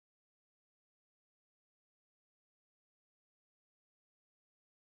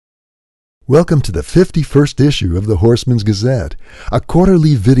Welcome to the 51st issue of the Horseman's Gazette, a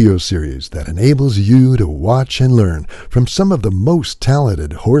quarterly video series that enables you to watch and learn from some of the most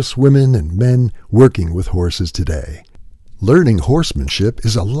talented horsewomen and men working with horses today. Learning horsemanship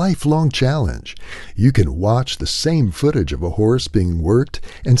is a lifelong challenge. You can watch the same footage of a horse being worked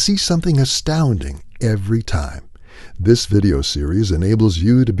and see something astounding every time. This video series enables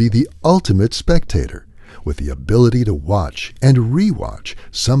you to be the ultimate spectator, with the ability to watch and rewatch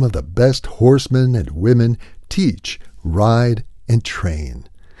some of the best horsemen and women teach, ride, and train.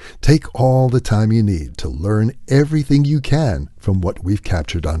 Take all the time you need to learn everything you can from what we've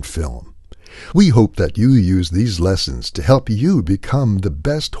captured on film. We hope that you use these lessons to help you become the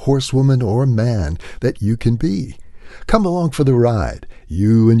best horsewoman or man that you can be. Come along for the ride.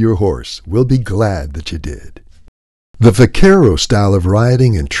 You and your horse will be glad that you did. The vaquero style of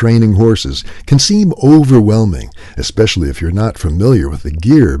riding and training horses can seem overwhelming, especially if you're not familiar with the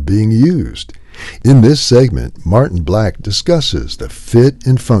gear being used. In this segment, Martin Black discusses the fit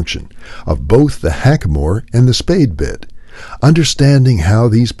and function of both the hackamore and the spade bit. Understanding how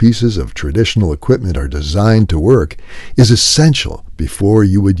these pieces of traditional equipment are designed to work is essential before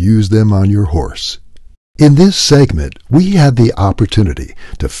you would use them on your horse. In this segment, we had the opportunity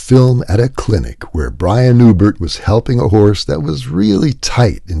to film at a clinic where Brian Newbert was helping a horse that was really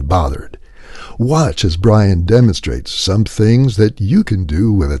tight and bothered. Watch as Brian demonstrates some things that you can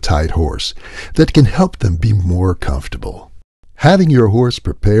do with a tight horse that can help them be more comfortable. Having your horse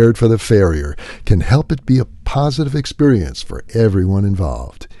prepared for the farrier can help it be a positive experience for everyone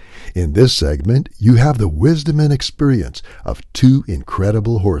involved. In this segment, you have the wisdom and experience of two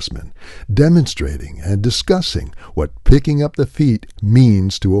incredible horsemen, demonstrating and discussing what picking up the feet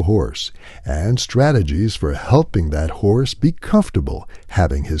means to a horse, and strategies for helping that horse be comfortable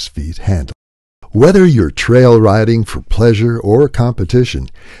having his feet handled. Whether you're trail riding for pleasure or competition,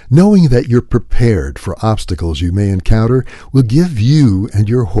 knowing that you're prepared for obstacles you may encounter will give you and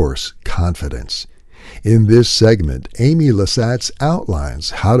your horse confidence. In this segment, Amy LeSatz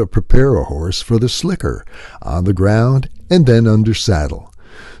outlines how to prepare a horse for the slicker, on the ground and then under saddle,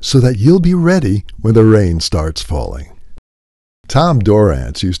 so that you'll be ready when the rain starts falling. Tom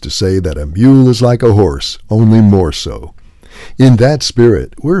Dorrance used to say that a mule is like a horse, only more so. In that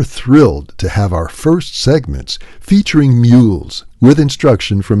spirit, we're thrilled to have our first segments featuring mules with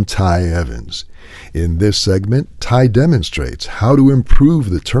instruction from Ty Evans. In this segment, Ty demonstrates how to improve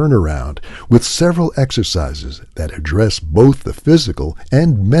the turnaround with several exercises that address both the physical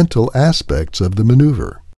and mental aspects of the maneuver.